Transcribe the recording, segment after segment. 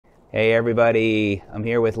Hey everybody, I'm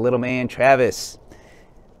here with little man Travis.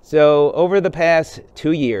 So over the past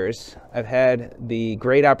 2 years, I've had the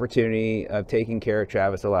great opportunity of taking care of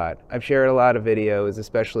Travis a lot. I've shared a lot of videos,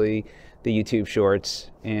 especially the YouTube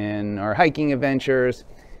shorts and our hiking adventures.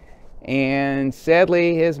 And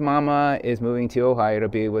sadly, his mama is moving to Ohio to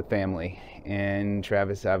be with family. And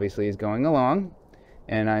Travis obviously is going along,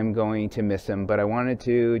 and I'm going to miss him. But I wanted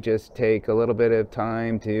to just take a little bit of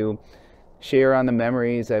time to share on the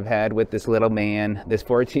memories I've had with this little man, this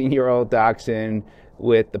 14-year-old Dachshund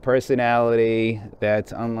with the personality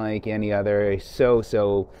that's unlike any other. He's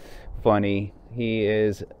so funny. He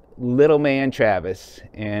is little man Travis.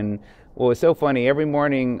 And what was so funny, every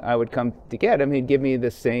morning I would come to get him, he'd give me the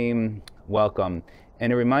same welcome.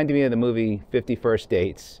 And it reminded me of the movie 50 First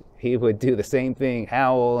Dates. He would do the same thing,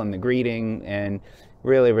 howl and the greeting, and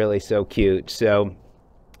really so cute. So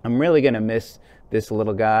I'm really gonna miss this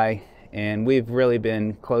little guy. And we've really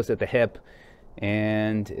been close at the hip,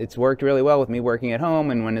 and it's worked really well with me working at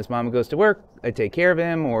home. And when his mom goes to work, I take care of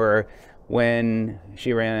him, or when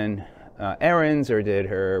she ran errands or did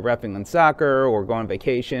her roughing on soccer or go on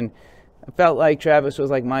vacation, I felt like Travis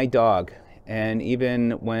was like my dog. And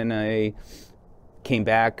even when I came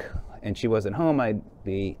back and she wasn't home, I'd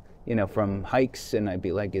be, from hikes, and I'd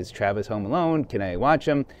be like, is Travis home alone? Can I watch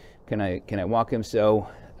him? Can I walk him? So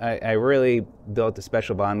I really built a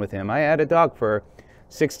special bond with him. I had a dog for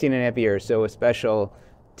 16 and a half years, so it's special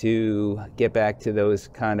to get back to those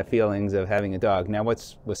kind of feelings of having a dog. Now,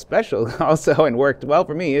 was special also and worked well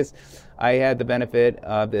for me is I had the benefit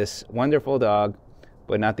of this wonderful dog,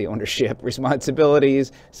 but not the ownership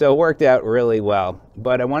responsibilities, so it worked out really well.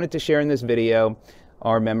 But I wanted to share in this video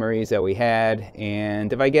our memories that we had,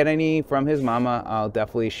 and if I get any from his mama, I'll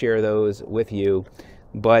definitely share those with you.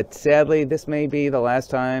 But sadly, this may be the last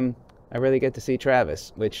time I really get to see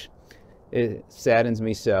Travis, which it saddens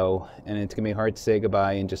me so, and it's gonna be hard to say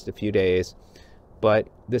goodbye in just a few days. But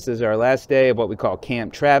this is our last day of what we call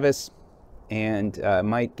Camp Travis, and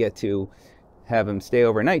might get to have him stay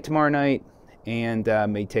overnight tomorrow night, and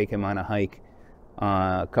may take him on a hike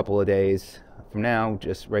a couple of days from now,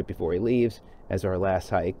 just right before he leaves, as our last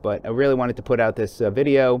hike. But I really wanted to put out this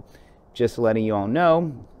video, just letting you all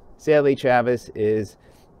know, sadly, Travis is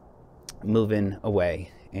moving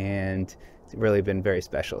away, and it's really been very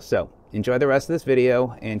special. So enjoy the rest of this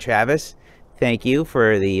video. And Travis, thank you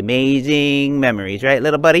for the amazing memories, right,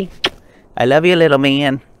 little buddy? I love you, little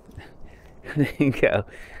man. There you go.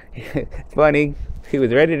 Funny, he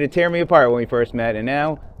was ready to tear me apart when we first met, and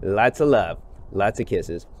now lots of love, lots of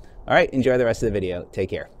kisses. All right, enjoy the rest of the video.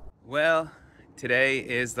 Take care. Well, today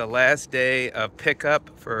is the last day of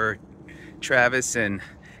pickup for Travis, and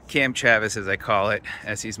Camp Travis, as I call it,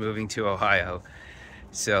 as he's moving to Ohio.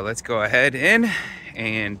 So let's go ahead in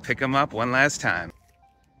and pick him up one last time.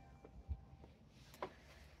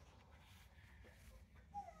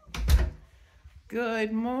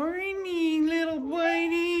 Good morning, little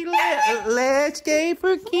buddy. Last day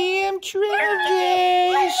for Camp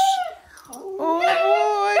Travis. Oh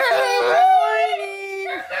boy, good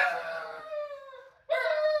morning.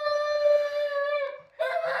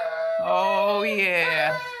 Oh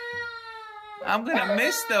yeah. I'm gonna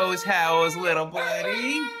miss those howls, little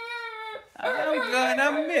buddy. I'm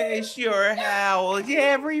gonna miss your howls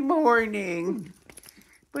every morning.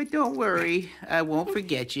 But don't worry, I won't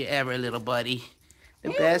forget you ever, little buddy.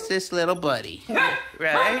 The bestest little buddy.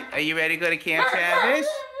 Right? Are you ready to go to Camp Travis?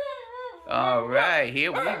 All right,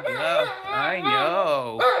 here we go. I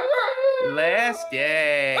know. Last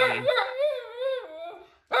day.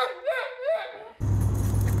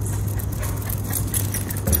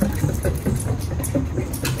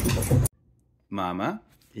 Mama,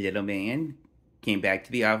 little man, came back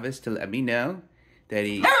to the office to let me know that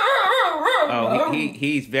he's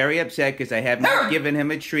very upset because I have not given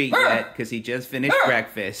him a treat yet because he just finished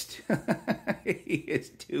breakfast. He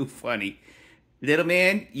is too funny. Little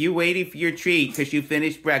man, you waiting for your treat because you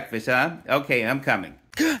finished breakfast, huh? Okay, I'm coming.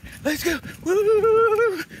 Come on, let's go.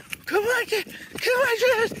 Woo! Come on, kid. Come on,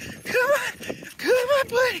 Travis. Come on. Come on,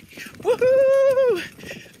 buddy. Woo!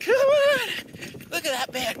 Come on. Look at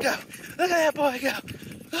that man go. Look at that boy go.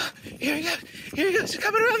 Oh, here he goes. Here he goes.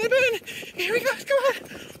 Coming around the bend. Here he goes. Come on.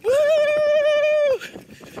 Woo!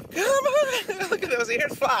 Come on. Look at those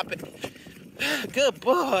ears flopping. Good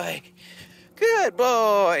boy. Good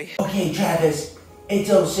boy. Okay, Travis. It's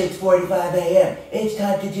 06:45 a.m. It's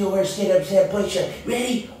time to do our sit-ups and push-ups.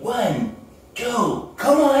 Ready? 1, 2.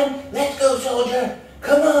 Come on. Let's go, soldier.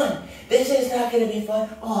 Come on. This is not going to be fun.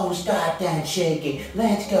 Oh, stop that shaking.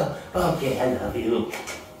 Let's go. Okay, I love you.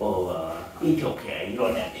 Oh, it's okay. You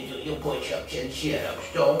don't have to do your push-ups and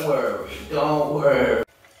sit-ups. Don't worry. Don't worry.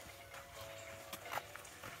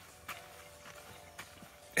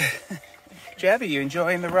 Javi, you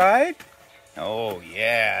enjoying the ride? Oh,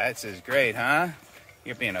 yeah, this is great, huh?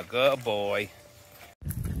 You're being a good boy.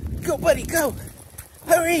 Go, buddy, go.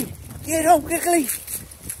 Hurry, get home quickly.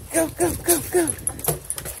 Go, go, go, go.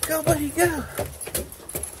 Go, buddy, go.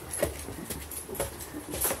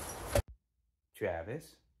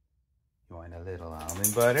 Travis, you want a little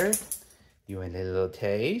almond butter? You want a little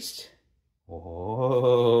taste? Oh,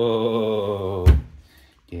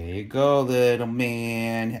 there you go, little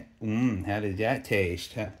man. How did that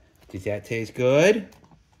taste? Huh? Does that taste good?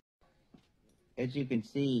 As you can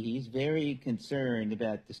see, he's very concerned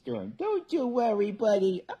about the storm. Don't you worry,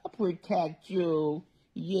 buddy. I'll protect you.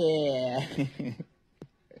 Yeah.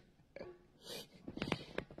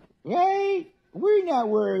 Right? We're not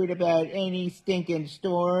worried about any stinking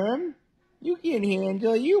storm. You can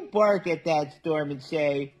handle. You bark at that storm and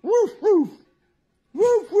say, woof, woof.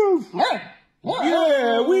 Woof, woof.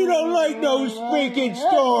 Yeah, we don't like no stinking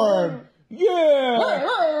storm.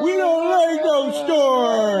 Yeah, we don't like no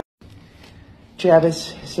storm.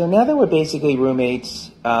 Travis, so now that we're basically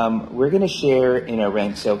roommates, we're going to share in our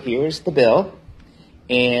rent. So here's the bill.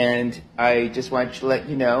 And I just want to let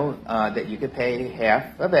you know that you could pay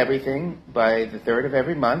half of everything by the 3rd of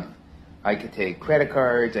every month. I could take credit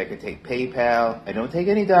cards. I could take PayPal. I don't take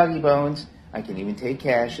any doggy bones. I can even take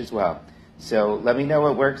cash as well. So let me know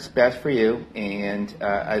what works best for you. And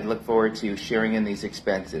I look forward to sharing in these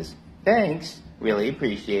expenses. Thanks. Really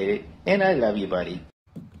appreciate it. And I love you, buddy.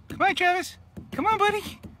 Come on, Travis. Come on, buddy.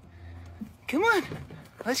 Come on.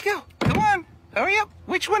 Let's go. Come on. Hurry up.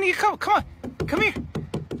 Which one do you come? Come on. Come here.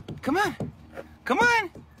 Come on. Come on.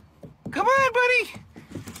 Come on, buddy.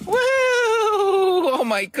 Woo! Oh,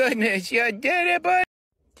 my goodness. You did it, buddy.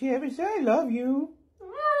 Travis, I love you.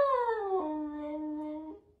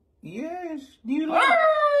 Yes. Do you love...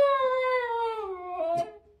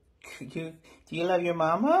 do you love your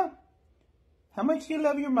mama? How much do you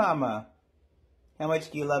love your mama? How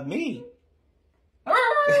much do you love me?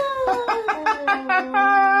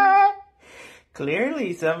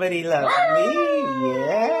 Clearly somebody loves me.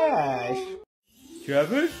 Yes.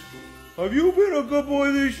 Travis, have you been a good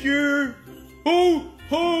boy this year? Ho,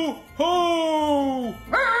 ho, ho!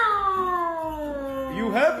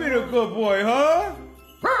 You have been a good boy, huh?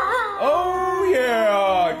 Oh,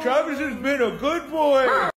 yeah. Travis has been a good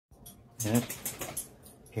boy. Yep.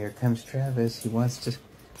 Here comes Travis. He wants to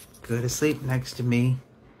go to sleep next to me.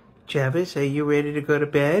 Travis, are you ready to go to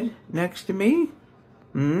bed next to me?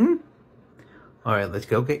 All right, let's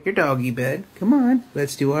go get your doggy bed. Come on,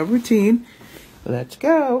 let's do our routine. Let's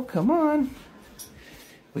go, come on.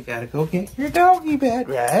 We gotta go get your doggy bed,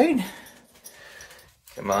 right?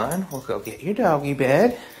 Come on, we'll go get your doggy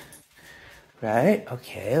bed. Right,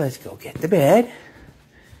 okay, let's go get the bed.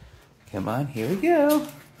 Come on, here we go.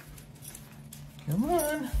 Come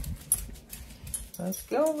on. Let's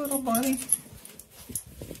go, little buddy.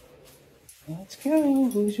 Let's go.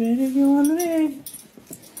 Who's ready to go on the bed?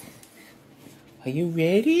 Are you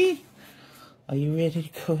ready? Are you ready to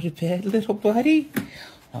go to bed, little buddy?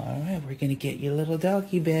 All right, we're going to get your little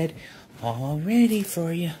doggy bed all ready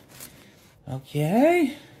for you.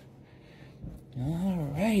 Okay?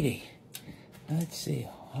 All righty. Let's see.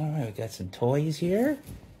 All right, we got some toys here.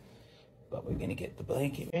 But we're going to get the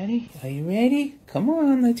blanket ready. Are you ready? Come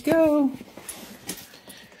on, let's go.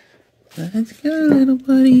 Let's go, little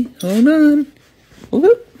buddy. Hold on.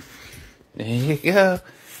 Whoop. There you go.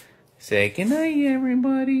 Say goodnight,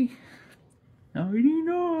 everybody. Nighty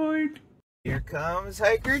night. Here comes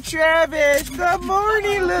Hiker Travis. Good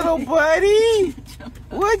morning, little buddy.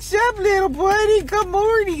 What's up, little buddy? Good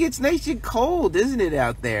morning. It's nice and cold, isn't it,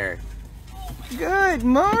 out there? Good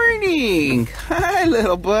morning. Hi,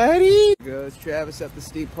 little buddy. Here goes Travis up the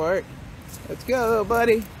steep part. Let's go, little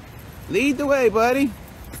buddy. Lead the way, buddy.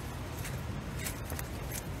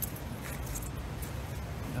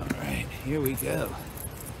 All right, here we go.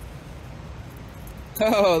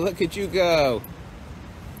 Oh, look at you go.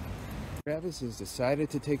 Travis has decided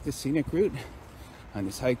to take the scenic route on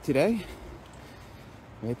his hike today,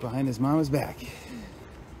 right behind his mama's back.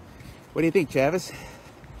 What do you think, Travis?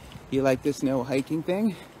 You like this no hiking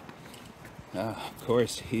thing? Of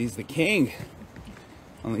course, he's the king.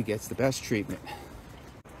 Only gets the best treatment.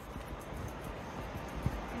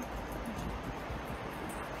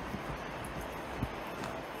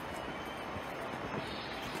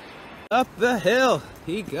 Up the hill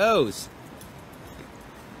he goes.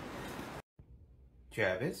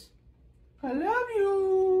 Travis, I love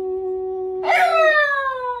you.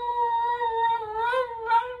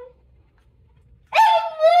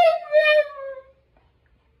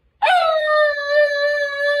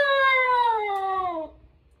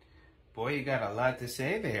 Boy, you got a lot to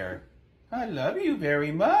say there. I love you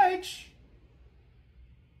very much.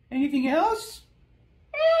 Anything else?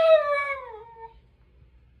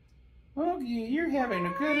 Okay, you're having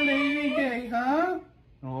a good lazy day, huh?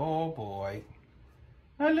 Oh boy.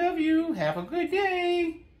 I love you. Have a good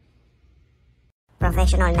day.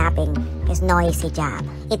 Professional napping is no easy job.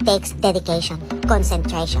 It takes dedication,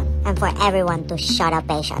 concentration, and for everyone to shut up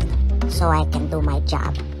patient so I can do my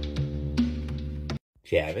job.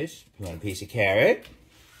 Travis, you want a piece of carrot?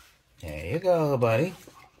 There you go, buddy.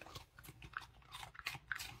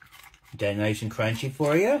 Is that nice and crunchy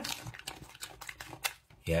for you?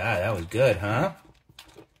 Yeah, that was good, huh?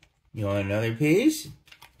 You want another piece?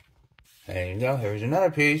 There you go, here's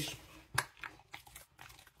another piece.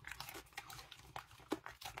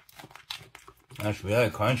 That's really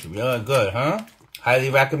crunchy, really good, huh? Highly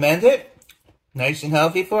recommend it? Nice and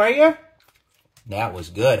healthy for you? That was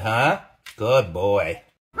good, huh? Good boy.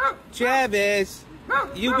 Travis,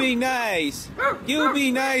 you be nice. You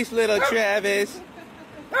be nice, little Travis.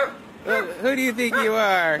 Who do you think you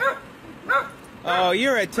are? Oh,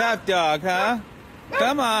 you're a tough dog, huh?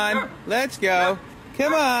 Come on, let's go.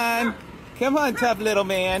 Come on. Come on, tough little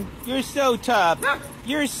man. You're so tough.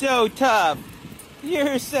 You're so tough.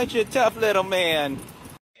 You're such a tough little man.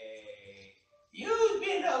 Hey, you've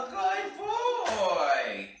been a good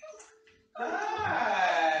boy.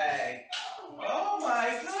 Hi. Oh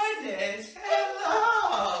my goodness.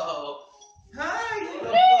 Hello. Hi,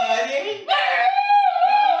 little buddy.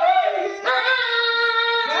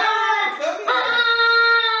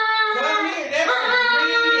 Come here. That's for reading.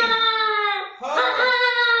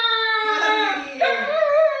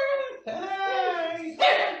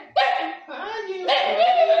 Come here.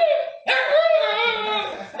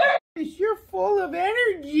 You're full of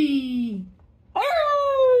energy.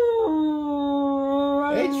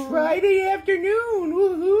 It's Friday afternoon.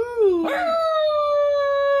 Woohoo!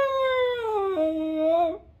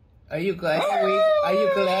 Are you glad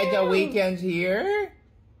the weekend's here?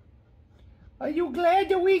 Are you glad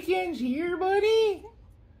the weekend's here, buddy?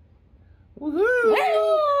 Woohoo!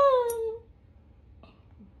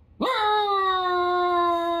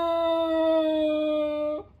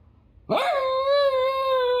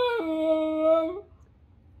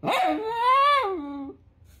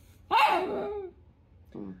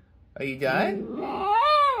 Are you done?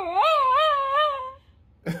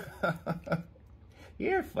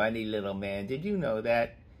 You're a funny little man. Did you know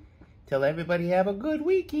that? Tell everybody have a good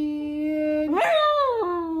weekend.